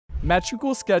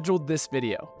Metricool scheduled this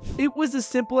video. It was as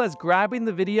simple as grabbing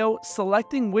the video,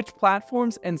 selecting which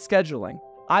platforms, and scheduling.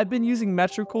 I've been using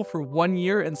Metricool for 1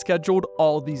 year and scheduled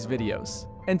all these videos.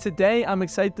 And today, I'm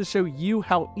excited to show you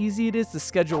how easy it is to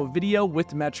schedule a video with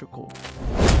Metricool.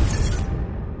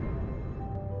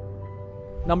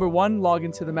 Number 1, log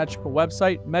into the Metricool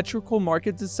website. Metricool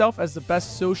markets itself as the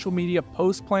best social media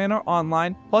post planner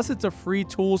online. Plus, it's a free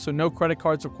tool, so no credit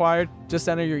cards required. Just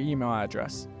enter your email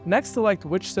address. Next, select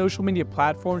which social media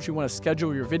platforms you want to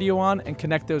schedule your video on and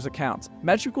connect those accounts.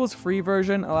 Metricool's free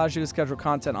version allows you to schedule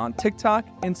content on TikTok,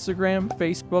 Instagram,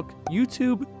 Facebook,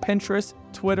 YouTube, Pinterest,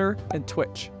 Twitter, and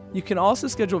Twitch. You can also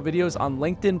schedule videos on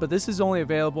LinkedIn, but this is only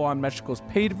available on Metricool's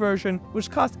paid version, which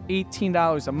costs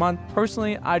 $18 a month.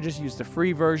 Personally, I just use the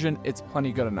free version. It's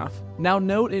plenty good enough. Now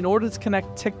note, in order to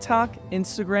connect TikTok,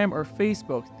 Instagram, or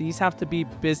Facebook, these have to be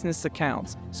business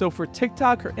accounts. So for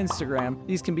TikTok or Instagram,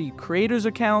 these can be creators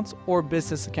accounts or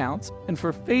business accounts. And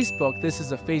for Facebook, this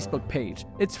is a Facebook page.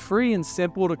 It's free and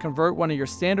simple to convert one of your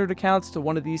standard accounts to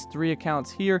one of these 3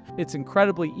 accounts here. It's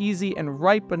incredibly easy, and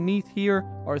right beneath here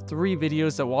are 3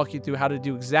 videos that walk you through how to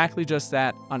do exactly just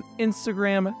that on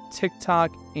Instagram,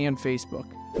 TikTok, and Facebook.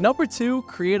 Number 2,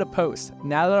 create a post.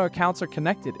 Now that our accounts are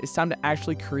connected, it's time to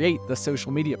actually create the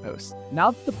social media post.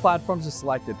 Now that the platforms are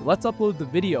selected, let's upload the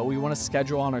video we want to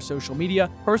schedule on our social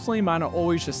media. Personally, mine are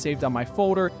always just saved on my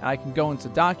folder, and I can go into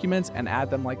documents and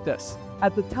add them like this.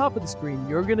 At the top of the screen,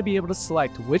 you're going to be able to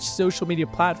select which social media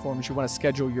platforms you want to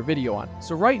schedule your video on.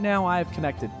 So right now, I have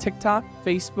connected TikTok,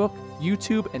 Facebook,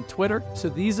 YouTube, and Twitter. So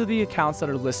these are the accounts that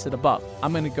are listed above.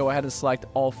 I'm going to go ahead and select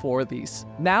all 4 of these.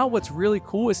 Now, what's really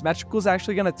cool is Metricool is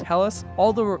actually going to tell us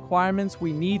all the requirements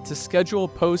we need to schedule a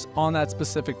post on that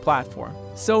specific platform.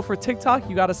 So for TikTok,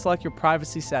 you got to select your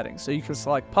privacy settings. So you can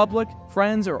select public,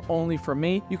 friends, or only for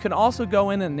me. You can also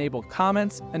go in and enable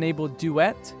comments, enable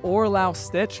duet, or allow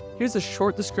stitch. Here's a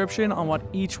short description on what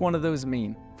each one of those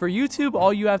mean. For YouTube,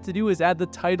 all you have to do is add the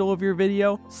title of your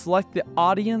video, select the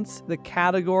audience, the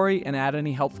category, and add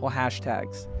any helpful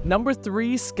hashtags. Number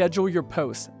 3, schedule your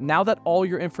post. Now that all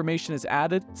your information is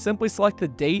added, simply select the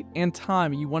date and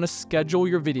time you want to schedule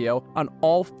your video on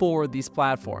all 4 of these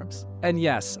platforms. And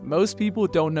yes, most people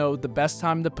don't know the best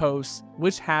time to post,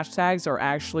 which hashtags are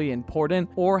actually important,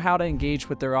 or how to engage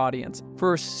with their audience.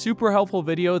 For a super helpful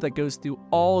video that goes through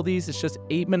all of these, it's just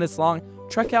 8 minutes long.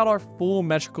 Check out our full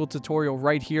Metricool tutorial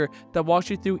right here that walks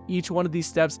you through each one of these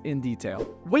steps in detail.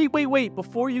 Wait,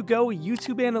 before you go,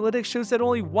 YouTube Analytics shows that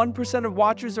only 1% of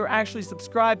watchers are actually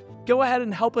subscribed. Go ahead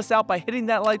and help us out by hitting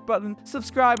that like button,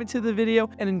 subscribing to the video,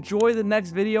 and enjoy the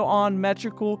next video on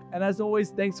Metricool. And as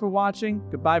always, thanks for watching.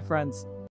 Goodbye, friends.